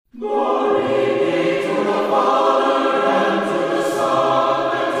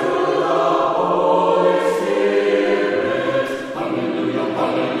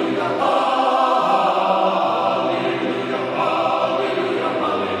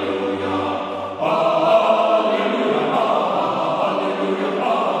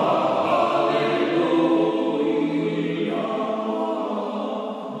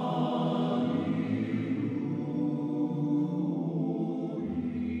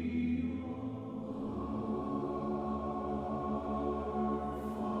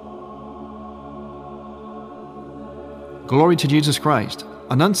Glory to Jesus Christ.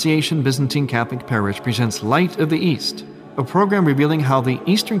 Annunciation Byzantine Catholic Parish presents Light of the East, a program revealing how the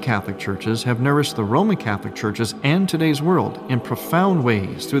Eastern Catholic Churches have nourished the Roman Catholic Churches and today's world in profound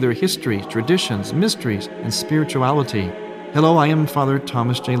ways through their histories, traditions, mysteries, and spirituality. Hello, I am Father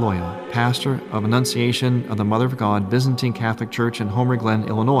Thomas J. Loya, pastor of Annunciation of the Mother of God Byzantine Catholic Church in Homer Glen,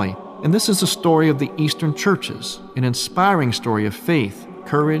 Illinois. And this is the story of the Eastern Churches, an inspiring story of faith,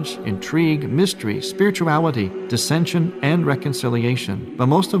 courage, intrigue, mystery, spirituality, dissension, and reconciliation. But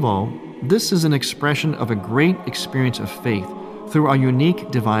most of all, this is an expression of a great experience of faith through our unique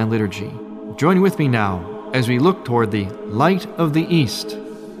divine liturgy. Join with me now as we look toward the Light of the East.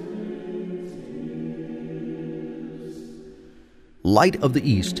 Light of the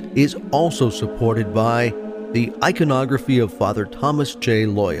East is also supported by the iconography of Father Thomas J.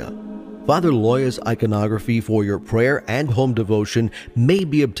 Loya. Father Loya's iconography for your prayer and home devotion may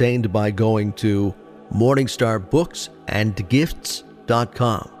be obtained by going to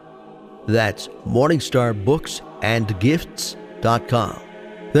morningstarbooksandgifts.com. That's morningstarbooksandgifts.com.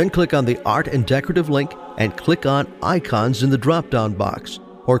 Then click on the Art and Decorative link and click on Icons in the drop-down box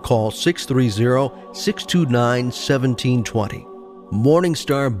or call 630-629-1720.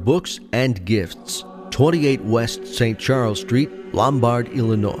 Morningstar Books and Gifts, 28 West St. Charles Street, Lombard,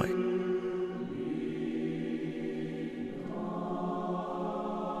 Illinois.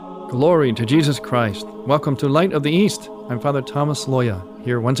 Glory to Jesus Christ. Welcome to Light of the East. I'm Father Thomas Loya,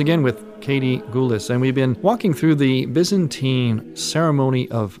 here once again with Katie Goulis, and we've been walking through the Byzantine ceremony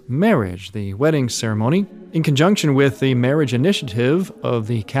of marriage, the wedding ceremony, in conjunction with the marriage initiative of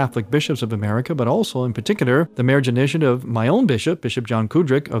the Catholic bishops of America, but also in particular the marriage initiative of my own bishop, Bishop John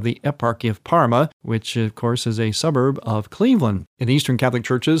Kudrick of the Eparchy of Parma, which of course is a suburb of Cleveland. In Eastern Catholic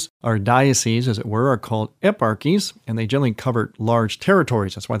churches, our dioceses, as it were, are called eparchies, and they generally cover large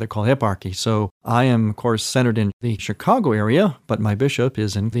territories. That's why they're called eparchies. So I am, of course, centered in the Chicago area, but my bishop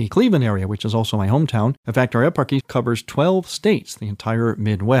is in the Cleveland area, which is also my hometown. In fact, our eparchy covers 12 states, the entire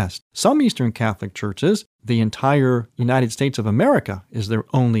Midwest. Some Eastern Catholic churches, the entire United States of America is their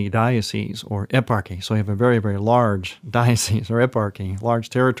only diocese or eparchy. So we have a very, very large diocese or eparchy, large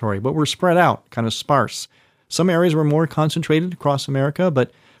territory, but we're spread out, kind of sparse. Some areas were more concentrated across America,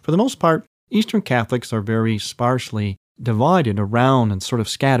 but for the most part, Eastern Catholics are very sparsely divided around and sort of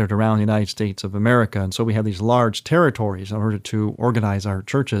scattered around the United States of America. And so we have these large territories in order to organize our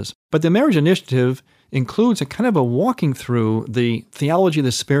churches. But the marriage initiative includes a kind of a walking through the theology,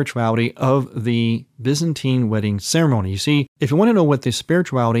 the spirituality of the Byzantine wedding ceremony. You see, if you want to know what the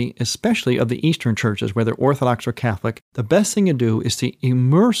spirituality, especially of the Eastern churches, whether Orthodox or Catholic, the best thing to do is to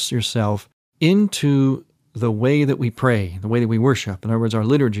immerse yourself into the way that we pray, the way that we worship. In other words, our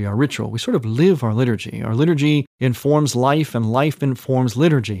liturgy, our ritual. We sort of live our liturgy. Our liturgy informs life, and life informs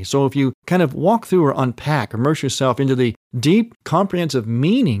liturgy. So if you kind of walk through or unpack, immerse yourself into the deep, comprehensive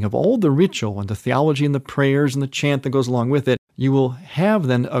meaning of all the ritual and the theology and the prayers and the chant that goes along with it, you will have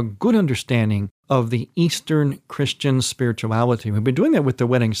then a good understanding of the Eastern Christian spirituality. We've been doing that with the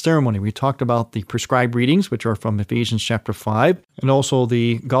wedding ceremony. We talked about the prescribed readings, which are from Ephesians chapter 5, and also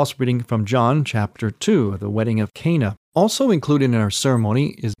the gospel reading from John chapter 2, the wedding of Cana. Also included in our ceremony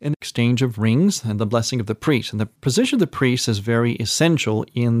is an exchange of rings and the blessing of the priest. And the position of the priest is very essential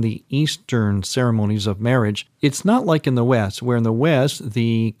in the Eastern ceremonies of marriage. It's not like in the West, where in the West,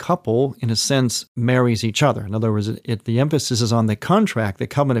 the couple, in a sense, marries each other. In other words, the emphasis is on the contract, the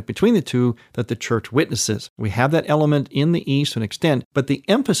covenant between the two that the church witnesses. We have that element in the East to an extent, but the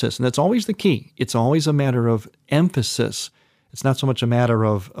emphasis, and that's always the key, it's always a matter of emphasis. It's not so much a matter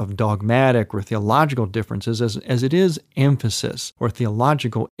of dogmatic or theological differences as it is emphasis or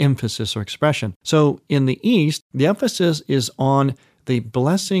theological emphasis or expression. So in the East, the emphasis is on the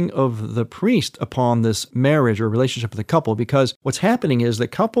blessing of the priest upon this marriage or relationship of the couple, because what's happening is the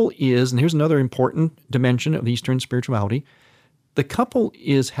couple is, and here's another important dimension of Eastern spirituality, the couple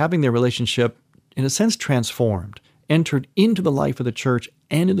is having their relationship, in a sense, transformed, entered into the life of the church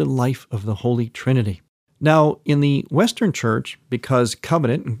and into the life of the Holy Trinity. Now, in the Western Church, because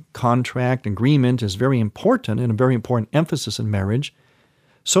covenant and contract agreement is very important and a very important emphasis in marriage,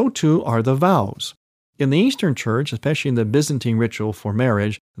 so too are the vows. In the Eastern Church, especially in the Byzantine ritual for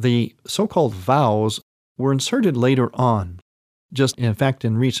marriage, the so-called vows were inserted later on, just in fact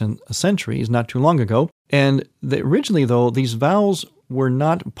in recent centuries, not too long ago. And originally, though, these vows were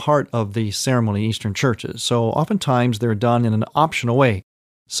not part of the ceremony in Eastern churches. So oftentimes they're done in an optional way.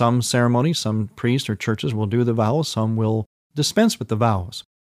 Some ceremonies, some priests or churches will do the vows, some will dispense with the vows.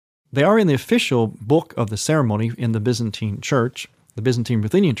 They are in the official book of the ceremony in the Byzantine Church, the Byzantine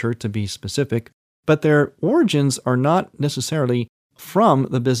Ruthenian Church to be specific, but their origins are not necessarily from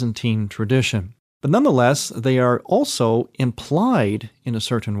the Byzantine tradition. But nonetheless, they are also implied in a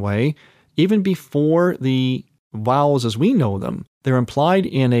certain way, even before the vows as we know them. They're implied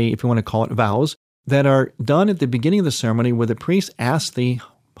in if you want to call it vows, that are done at the beginning of the ceremony where the priest asks the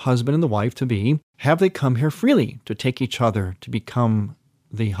husband and the wife to be, have they come here freely to take each other, to become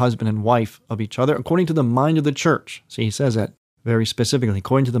the husband and wife of each other, according to the mind of the church. See, he says that very specifically,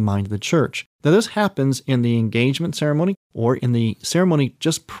 according to the mind of the church. Now, this happens in the engagement ceremony or in the ceremony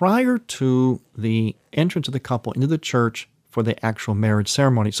just prior to the entrance of the couple into the church for the actual marriage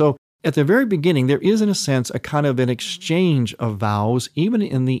ceremony. So, at the very beginning, there is, in a sense, a kind of an exchange of vows, even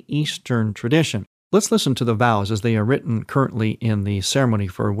in the Eastern tradition. Let's listen to the vows as they are written currently in the ceremony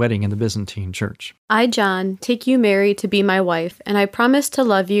for a wedding in the Byzantine Church. I, John, take you, Mary, to be my wife, and I promise to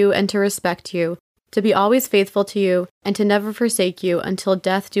love you and to respect you, to be always faithful to you, and to never forsake you until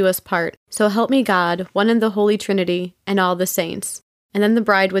death do us part. So help me God, one in the Holy Trinity, and all the saints. And then the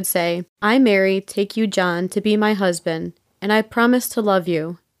bride would say, I, Mary, take you, John, to be my husband, and I promise to love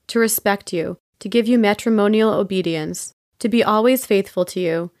you, to respect you, to give you matrimonial obedience, to be always faithful to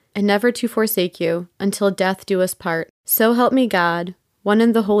you, and never to forsake you, until death do us part. So help me God, one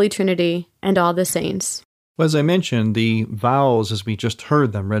in the Holy Trinity, and all the saints. Well, as I mentioned, the vows, as we just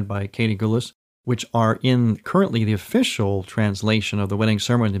heard them read by Katie Goulis, which are in currently the official translation of the wedding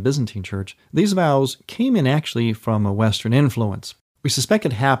ceremony in the Byzantine Church, these vows came in actually from a Western influence. We suspect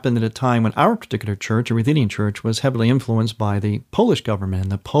it happened at a time when our particular church, a Ruthenian church, was heavily influenced by the Polish government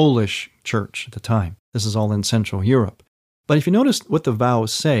and the Polish church at the time. This is all in Central Europe. But if you notice what the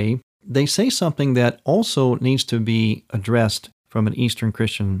vows say, they say something that also needs to be addressed from an Eastern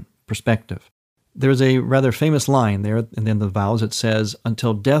Christian perspective. There's a rather famous line there, and then the vows, it says,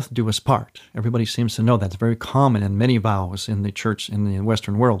 until death do us part. Everybody seems to know that's very common in many vows in the church in the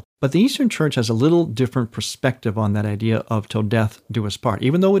Western world. But the Eastern Church has a little different perspective on that idea of till death do us part,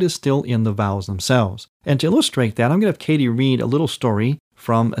 even though it is still in the vows themselves. And to illustrate that, I'm going to have Katie read a little story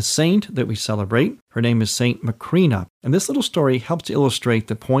from a saint that we celebrate. Her name is Saint Macrina. And this little story helps to illustrate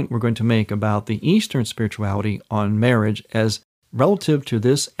the point we're going to make about the Eastern spirituality on marriage as relative to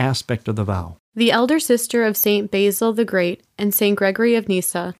this aspect of the vow. The elder sister of Saint Basil the Great and Saint Gregory of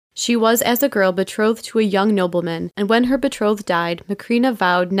Nyssa, she was as a girl betrothed to a young nobleman, and when her betrothed died, Macrina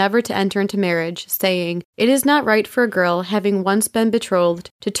vowed never to enter into marriage, saying, "It is not right for a girl, having once been betrothed,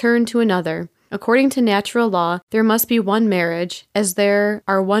 to turn to another. According to natural law, there must be one marriage, as there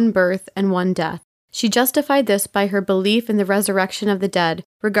are one birth and one death." She justified this by her belief in the resurrection of the dead,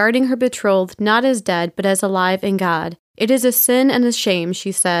 regarding her betrothed not as dead but as alive in God. "It is a sin and a shame,"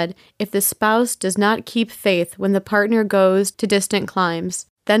 she said, "if the spouse does not keep faith when the partner goes to distant climes."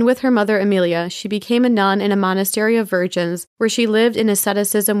 Then with her mother Amelia, she became a nun in a monastery of virgins, where she lived in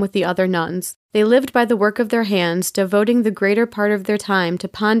asceticism with the other nuns. They lived by the work of their hands, devoting the greater part of their time to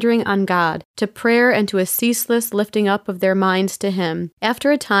pondering on God, to prayer, and to a ceaseless lifting up of their minds to Him.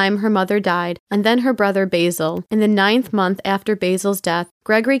 After a time, her mother died, and then her brother Basil. In the 9th month after Basil's death,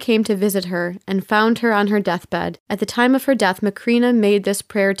 Gregory came to visit her, and found her on her deathbed. At the time of her death, Macrina made this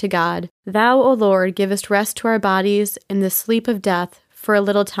prayer to God: "Thou, O Lord, givest rest to our bodies in the sleep of death, for a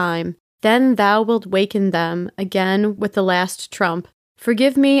little time. Then thou wilt waken them again with the last trump.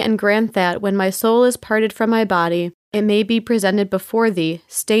 Forgive me and grant that, when my soul is parted from my body, it may be presented before thee,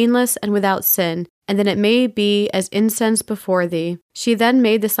 stainless and without sin, and that it may be as incense before thee." She then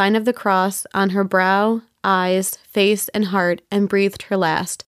made the sign of the cross on her brow, eyes, face, and heart, and breathed her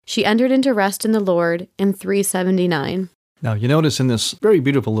last. She entered into rest in the Lord in 379. Now, you notice in this very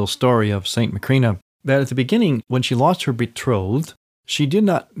beautiful little story of St. Macrina that at the beginning, when she lost her betrothed, she did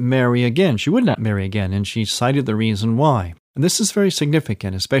not marry again. She would not marry again, and she cited the reason why. And this is very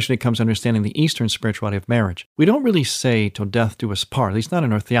significant, especially when it comes to understanding the Eastern spirituality of marriage. We don't really say, "till death do us part," at least not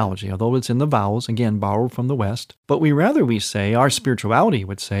in our theology, although it's in the vows, again, borrowed from the West. But we say, our spirituality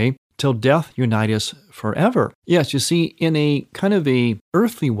would say, "till death unite us forever." Yes, you see, in a kind of a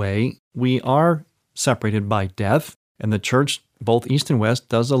earthly way, we are separated by death, and the church, both East and West,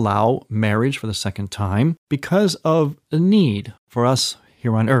 does allow marriage for the second time because of the need for us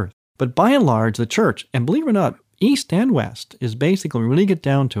here on earth. But by and large, the church, and believe it or not, East and West, is basically, when we really get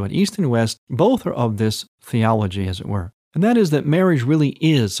down to it, East and West, both are of this theology, as it were. And that is that marriage really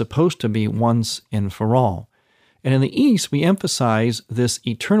is supposed to be once and for all. And in the East, we emphasize this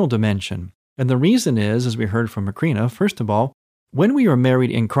eternal dimension. And the reason is, as we heard from Macrina, first of all, when we are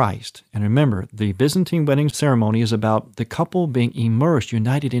married in Christ, and remember, the Byzantine wedding ceremony is about the couple being immersed,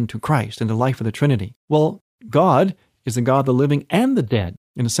 united into Christ, in the life of the Trinity. Well, God is the God of the living and the dead.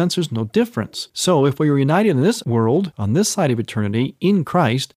 In a sense, there's no difference. So if we are united in this world, on this side of eternity, in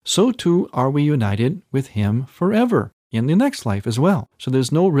Christ, so too are we united with Him forever, in the next life as well. So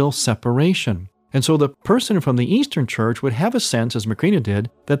there's no real separation. And so the person from the Eastern Church would have a sense, as Macrina did,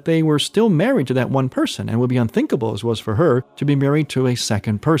 that they were still married to that one person, and it would be unthinkable, as was for her, to be married to a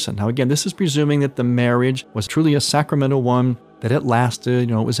second person. Now again, this is presuming that the marriage was truly a sacramental one, that it lasted,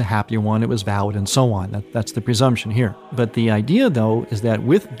 it was a happy one, it was valid, and so on. That's the presumption here. But the idea, though, is that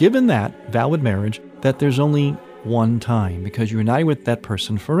given that valid marriage, that there's only one time, because you're united with that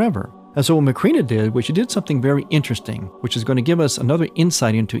person forever. And so what Macrina did was she did something very interesting, which is going to give us another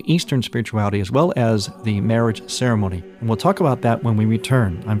insight into Eastern spirituality as well as the marriage ceremony. And we'll talk about that when we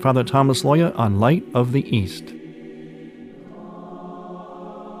return. I'm Father Thomas Loya on Light of the East.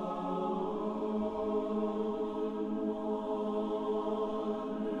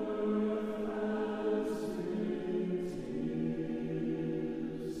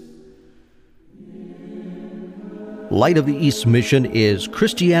 Light of the East's mission is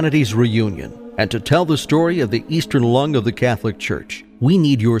Christianity's reunion, and to tell the story of the Eastern lung of the Catholic Church, we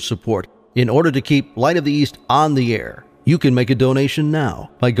need your support in order to keep Light of the East on the air. You can make a donation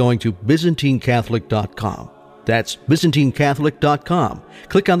now by going to ByzantineCatholic.com. That's ByzantineCatholic.com.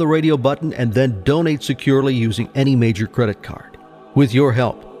 Click on the radio button and then donate securely using any major credit card. With your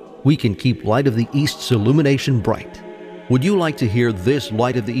help, we can keep Light of the East's illumination bright. Would you like to hear this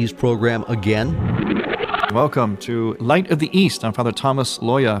Light of the East program again? Welcome to Light of the East. I'm Father Thomas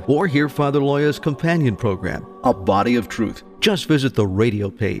Loya. Or hear Father Loya's companion program, A Body of Truth. Just visit the radio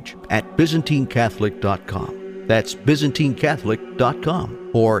page at ByzantineCatholic.com. That's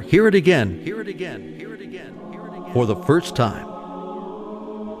ByzantineCatholic.com. Or hear it again for the first time.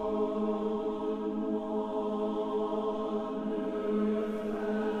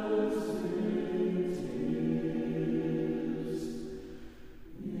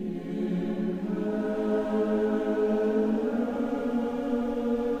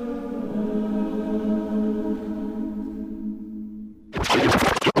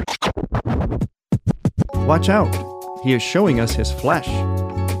 Watch out! He is showing us his flesh.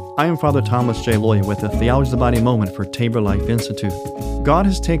 I am Father Thomas J. Loya with the Theology of the Body Moment for Tabor Life Institute. God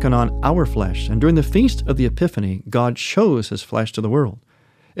has taken on our flesh, and during the Feast of the Epiphany, God shows his flesh to the world.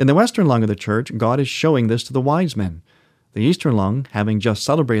 In the Western lung of the Church, God is showing this to the wise men. The Eastern lung, having just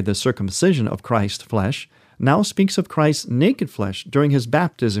celebrated the circumcision of Christ's flesh, now speaks of Christ's naked flesh during his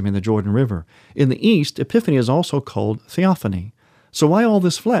baptism in the Jordan River. In the East, Epiphany is also called Theophany. So why all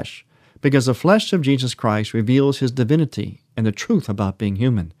this flesh? Because the flesh of Jesus Christ reveals his divinity and the truth about being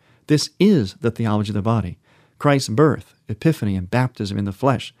human. This is the theology of the body. Christ's birth, epiphany, and baptism in the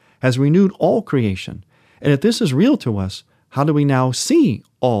flesh has renewed all creation. And if this is real to us, how do we now see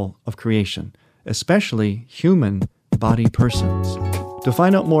all of creation, especially human body persons? To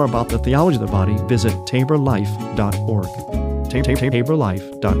find out more about the theology of the body, visit taborlife.org.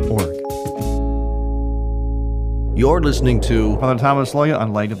 taborlife.org. You're listening to Father Thomas Loya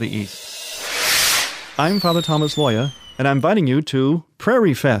on Light of the East. I'm Father Thomas Loya, and I'm inviting you to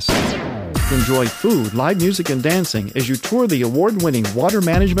Prairie Fest. Enjoy food, live music, and dancing as you tour the award-winning water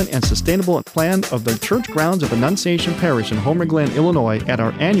management and sustainable plan of the church grounds of Annunciation Parish in Homer Glen, Illinois at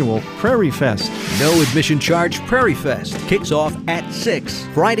our annual Prairie Fest. No admission charge. Prairie Fest kicks off at 6,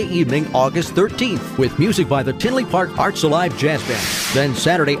 Friday evening, August 13th, with music by the Tinley Park Arts Alive Jazz Band. Then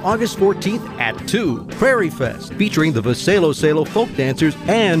Saturday, August 14th at 2, Prairie Fest, featuring the Vasalo Salo folk dancers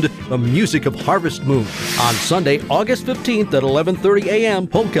and the music of Harvest Moon. On Sunday, August 15th at 11:30 a.m.,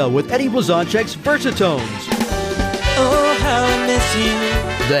 polka with Eddie Blazonczyk's Versatones. Oh, how I miss you.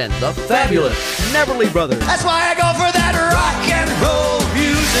 Then the fabulous Neverly Brothers. That's why I go for that rock and roll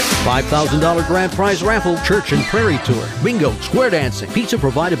music. $5,000 grand prize raffle, church and prairie tour, bingo, square dancing, pizza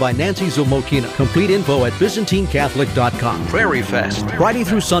provided by Nancy Zilmokina. Complete info at ByzantineCatholic.com. Prairie Fest, Friday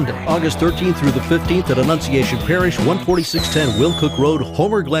through Sunday, August 13th through the 15th at Annunciation Parish, 14610 Wilcook Road,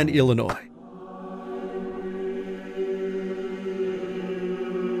 Homer Glen, Illinois.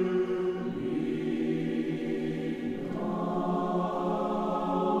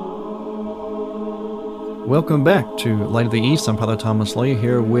 Welcome back to Light of the East. I'm Father Thomas Loya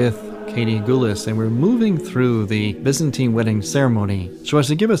here with Katie Goulis, and we're moving through the Byzantine wedding ceremony so as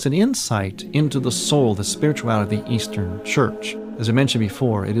to give us an insight into the soul, the spirituality of the Eastern Church. As I mentioned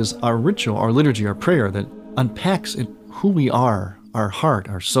before, it is our ritual, our liturgy, our prayer that unpacks who we are, our heart,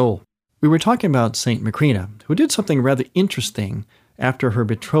 our soul. We were talking about St. Macrina, who did something rather interesting after her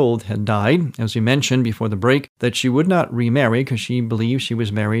betrothed had died, as we mentioned before the break, that she would not remarry because she believed she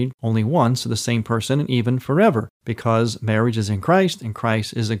was married only once to the same person and even forever, because marriage is in Christ, and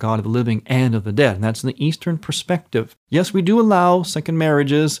Christ is the God of the living and of the dead. And that's in the Eastern perspective. Yes, we do allow second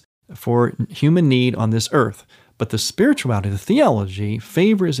marriages for human need on this earth, but the spirituality, the theology,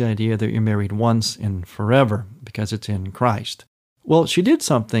 favors the idea that you're married once and forever because it's in Christ. Well, she did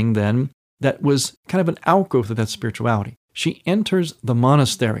something then that was kind of an outgrowth of that spirituality. She enters the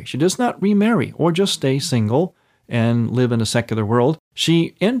monastery. She does not remarry or just stay single and live in a secular world.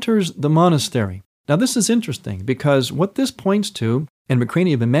 She enters the monastery. Now, this is interesting because what this points to, and Macrina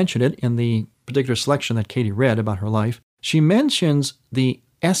even mentioned it in the particular selection that Katie read about her life, she mentions the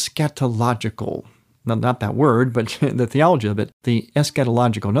eschatological, not that word, but the theology of it, the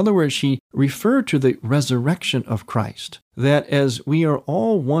eschatological. In other words, she referred to the resurrection of Christ, that as we are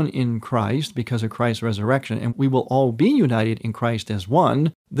all one in Christ because of Christ's resurrection, and we will all be united in Christ as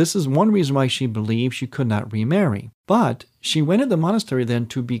one, this is one reason why she believed she could not remarry. But she went to the monastery then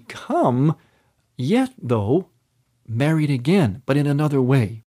to become, yet though, married again, but in another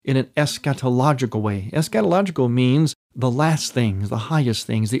way, in an eschatological way. Eschatological means the last things, the highest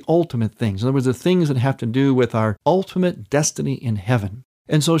things, the ultimate things. In other words, the things that have to do with our ultimate destiny in heaven.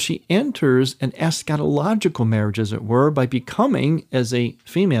 And so she enters an eschatological marriage, as it were, by becoming, as a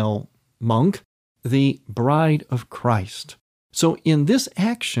female monk, the bride of Christ. So in this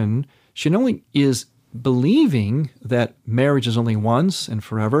action, she not only is believing that marriage is only once and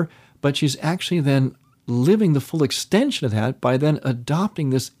forever, but she's actually then living the full extension of that by then adopting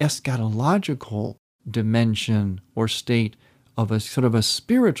this eschatological dimension or state of a sort of a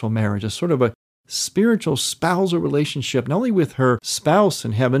spiritual marriage, a sort of a spiritual spousal relationship, not only with her spouse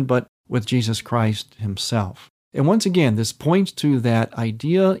in heaven, but with Jesus Christ himself. And once again, this points to that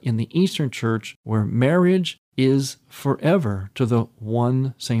idea in the Eastern Church where marriage is forever to the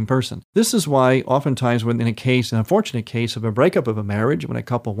one same person. This is why oftentimes when in a case, an unfortunate case of a breakup of a marriage, when a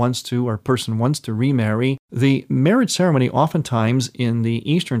couple wants to or a person wants to remarry, the marriage ceremony oftentimes in the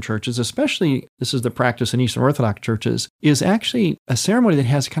Eastern churches, especially this is the practice in Eastern Orthodox churches, is actually a ceremony that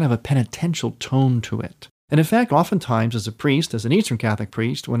has kind of a penitential tone to it. And in fact, oftentimes as a priest, as an Eastern Catholic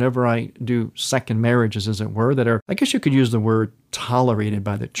priest, whenever I do second marriages, as it were, that are, I guess you could use the word tolerated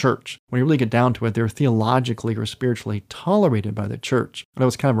by the church. When you really get down to it, they're theologically or spiritually tolerated by the church. I know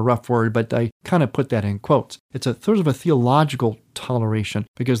it's kind of a rough word, but I kind of put that in quotes. It's a sort of a theological toleration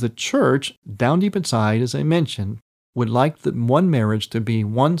because the church, down deep inside, as I mentioned, would like the one marriage to be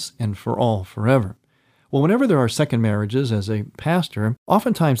once and for all, forever. Well, whenever there are second marriages as a pastor,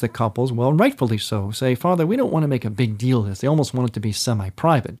 oftentimes the couples, well, rightfully so, say, Father, we don't want to make a big deal of this. They almost want it to be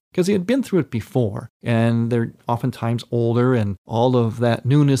semi-private because they had been through it before. And they're oftentimes older and all of that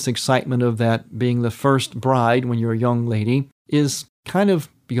newness, excitement of that being the first bride when you're a young lady is kind of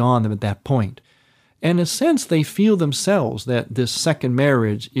beyond them at that point. And in a sense, they feel themselves that this second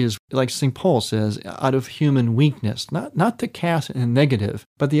marriage is, like St. Paul says, out of human weakness, not to cast in a negative,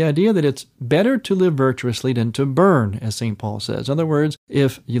 but the idea that it's better to live virtuously than to burn, as St. Paul says. In other words,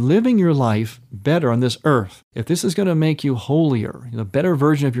 if you're living your life better on this earth, if this is going to make you holier, a better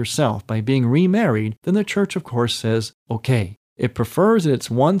version of yourself by being remarried, then the church, of course, says, okay. It prefers that it's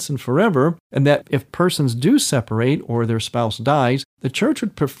once and forever, and that if persons do separate or their spouse dies, the church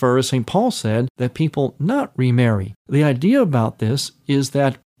would prefer, as St. Paul said, that people not remarry. The idea about this is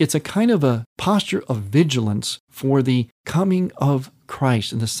that it's a kind of a posture of vigilance for the coming of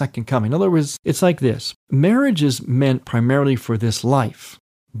Christ in the second coming. In other words, it's like this. Marriage is meant primarily for this life.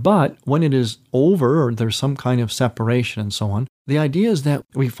 But when it is over or there's some kind of separation and so on, the idea is that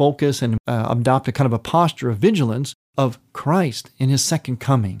we focus and adopt a kind of a posture of vigilance of Christ in his second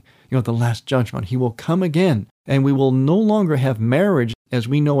coming, the last judgment. He will come again, and we will no longer have marriage as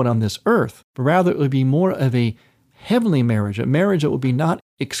we know it on this earth, but rather it will be more of a heavenly marriage, a marriage that will be not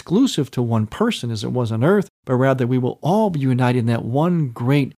exclusive to one person as it was on earth, but rather we will all be united in that one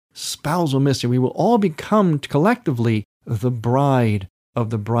great spousal mystery. We will all become collectively the bride of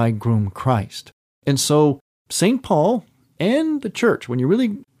the bridegroom Christ. And so St. Paul and the church, when you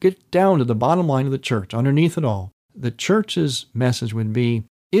really get down to the bottom line of the church, underneath it all, the church's message would be,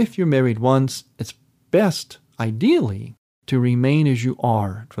 if you're married once, it's best, ideally, to remain as you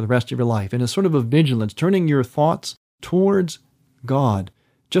are for the rest of your life in a sort of a vigilance, turning your thoughts towards God,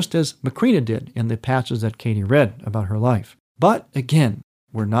 just as Macrina did in the passage that Katie read about her life. But again,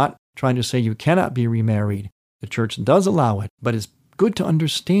 we're not trying to say you cannot be remarried. The church does allow it, but it's good to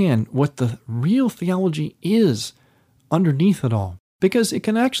understand what the real theology is underneath it all, because it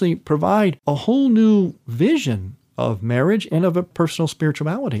can actually provide a whole new vision of marriage and of a personal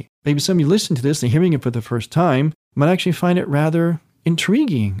spirituality. Maybe some of you listen to this and hearing it for the first time might actually find it rather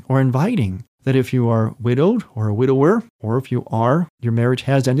intriguing or inviting, that if you are widowed or a widower, or if you are, your marriage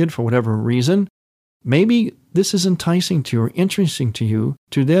has ended for whatever reason, maybe this is enticing to you or interesting to you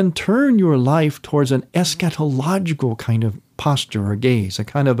to then turn your life towards an eschatological kind of posture or gaze, a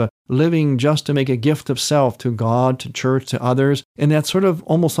kind of a living just to make a gift of self to God, to church, to others, and that sort of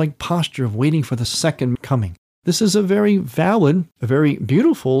almost like posture of waiting for the second coming. this is a very valid, a very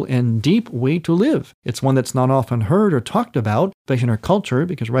beautiful and deep way to live. It's one that's not often heard or talked about, especially in our culture,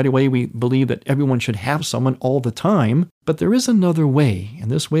 because right away we believe that everyone should have someone all the time. But there is another way,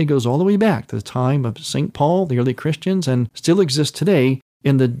 and this way goes all the way back to the time of St. Paul, the early Christians, and still exists today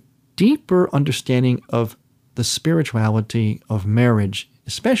in the deeper understanding of the spirituality of marriage,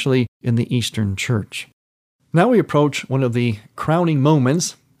 especially in the Eastern Church. Now we approach one of the crowning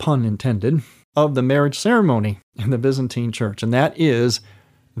moments, pun intended, of the marriage ceremony in the Byzantine Church, and that is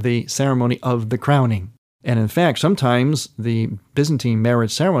the ceremony of the crowning. And in fact, sometimes the Byzantine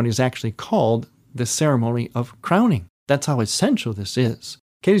marriage ceremony is actually called the ceremony of crowning. That's how essential this is.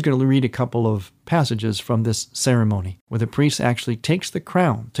 Katie's going to read a couple of passages from this ceremony where the priest actually takes the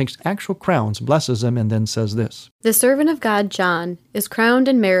crown, takes actual crowns, blesses them, and then says this. The servant of God, John, is crowned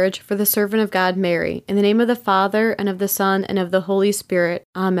in marriage for the servant of God, Mary, in the name of the Father, and of the Son, and of the Holy Spirit.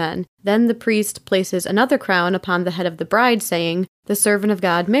 Amen. Then the priest places another crown upon the head of the bride, saying, The servant of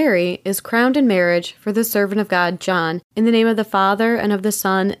God, Mary, is crowned in marriage for the servant of God, John, in the name of the Father, and of the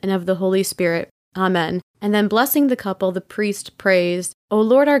Son, and of the Holy Spirit. Amen. And then blessing the couple, the priest prays, O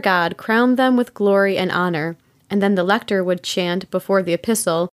Lord our God, crown them with glory and honor. And then the lector would chant before the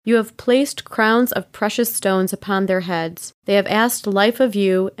epistle, You have placed crowns of precious stones upon their heads. They have asked life of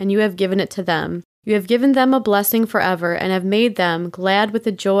you, and you have given it to them. You have given them a blessing forever, and have made them glad with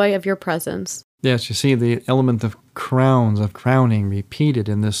the joy of your presence. Yes, you see the element of crowns, of crowning, repeated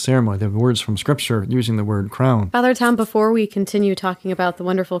in this ceremony. The words from Scripture using the word crown. Father Tom, before we continue talking about the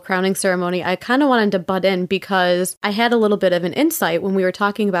wonderful crowning ceremony, I kind of wanted to butt in because I had a little bit of an insight when we were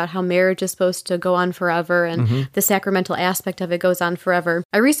talking about how marriage is supposed to go on forever and the sacramental aspect of it goes on forever.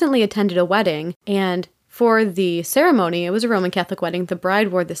 I recently attended a wedding, and for the ceremony, it was a Roman Catholic wedding, the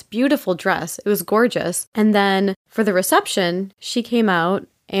bride wore this beautiful dress. It was gorgeous. And then for the reception, she came out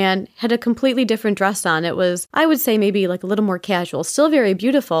and had a completely different dress on. It was, I would say, maybe like a little more casual, still very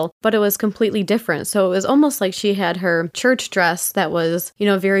beautiful, but it was completely different. So it was almost like she had her church dress that was,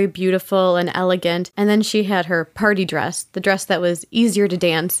 very beautiful and elegant. And then she had her party dress, the dress that was easier to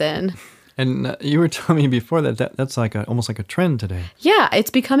dance in. And you were telling me before that's like almost like a trend today. Yeah,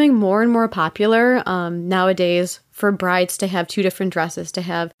 it's becoming more and more popular nowadays for brides to have two different dresses, to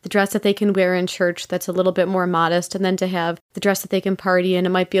have the dress that they can wear in church that's a little bit more modest, and then to have the dress that they can party in. It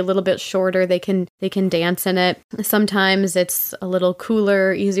might be a little bit shorter. They can dance in it. Sometimes it's a little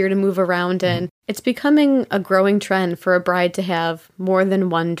cooler, easier to move around in. It's becoming a growing trend for a bride to have more than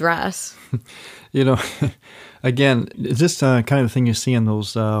one dress. Again, is this kind of thing you see in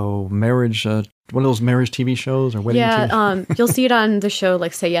those marriage, one of those marriage TV shows or wedding TV shows? You'll see it on the show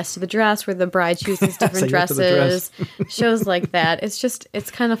like Say Yes to the Dress, where the bride chooses different dresses, shows like that.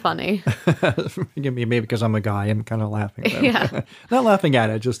 It's kind of funny. Forgive me, maybe because I'm a guy, I'm kind of laughing. Yeah. Not laughing at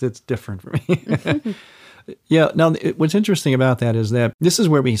it, just it's different for me. Yeah, now what's interesting about that is that this is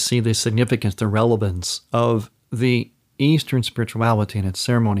where we see the significance, the relevance of the Eastern spirituality and its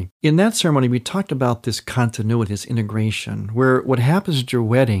ceremony. In that ceremony, we talked about this continuity, this integration, where what happens at your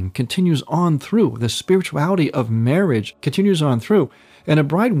wedding continues on through. The spirituality of marriage continues on through. And a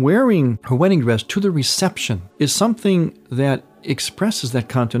bride wearing her wedding dress to the reception is something that expresses that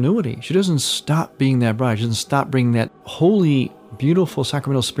continuity. She doesn't stop being that bride. She doesn't stop bringing that holy, beautiful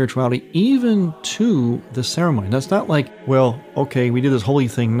sacramental spirituality even to the ceremony. That's not like, well, okay, we do this holy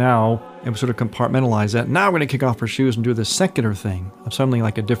thing now and we sort of compartmentalize that. Now we're going to kick off our shoes and do this secular thing of suddenly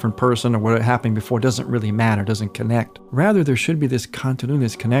like a different person or what happened before doesn't really matter, doesn't connect. Rather, there should be this continuity,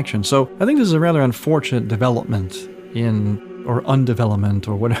 this connection. So I think this is a rather unfortunate development or undevelopment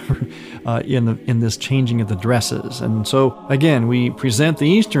or whatever in this changing of the dresses. And so, again, we present the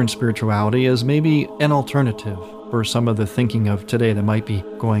Eastern spirituality as maybe an alternative for some of the thinking of today that might be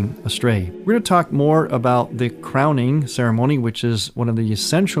going astray. We're going to talk more about the crowning ceremony, which is one of the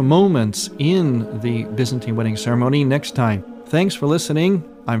essential moments in the Byzantine wedding ceremony, next time. Thanks for listening.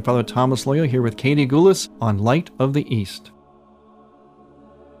 I'm Father Thomas Loya here with Katie Goulis on Light of the East.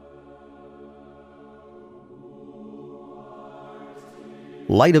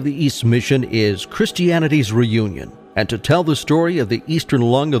 Light of the East's mission is Christianity's reunion. And to tell the story of the Eastern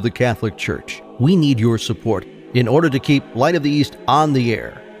lung of the Catholic Church, we need your support. In order to keep Light of the East on the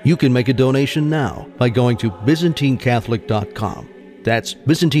air, you can make a donation now by going to ByzantineCatholic.com. That's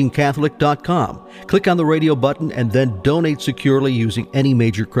ByzantineCatholic.com. Click on the radio button and then donate securely using any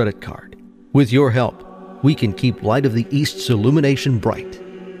major credit card. With your help, we can keep Light of the East's illumination bright.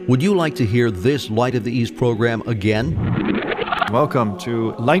 Would you like to hear this Light of the East program again? Welcome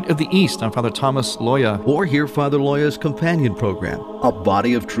to Light of the East. I'm Father Thomas Loya. Or hear Father Loya's companion program, A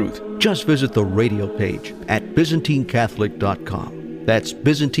Body of Truth. Just visit the radio page at ByzantineCatholic.com. That's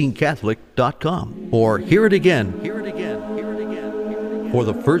ByzantineCatholic.com. Or hear it again for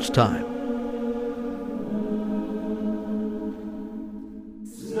the first time.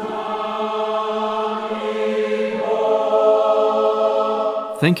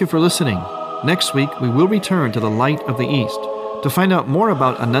 Thank you for listening. Next week, we will return to the Light of the East. To find out more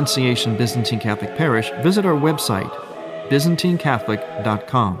about Annunciation Byzantine Catholic Parish, visit our website,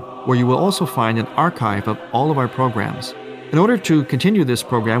 ByzantineCatholic.com, where you will also find an archive of all of our programs. In order to continue this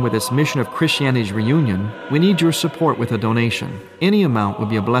program with its mission of Christianity's reunion, we need your support with a donation. Any amount would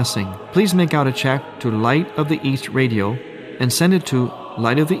be a blessing. Please make out a check to Light of the East Radio and send it to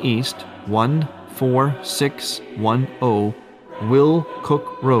Light of the East, 14610 Will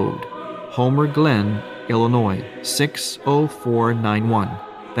Cook Road, Homer Glen, Illinois, 60491.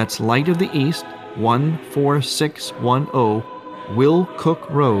 That's Light of the East, 14610 Will Cook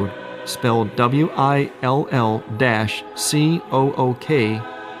Road, spelled WILL-COOK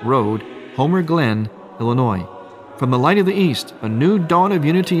Road, Homer Glen, Illinois. From the Light of the East, a new dawn of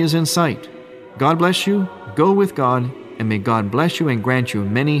unity is in sight. God bless you, go with God, and may God bless you and grant you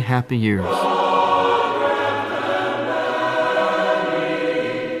many happy years.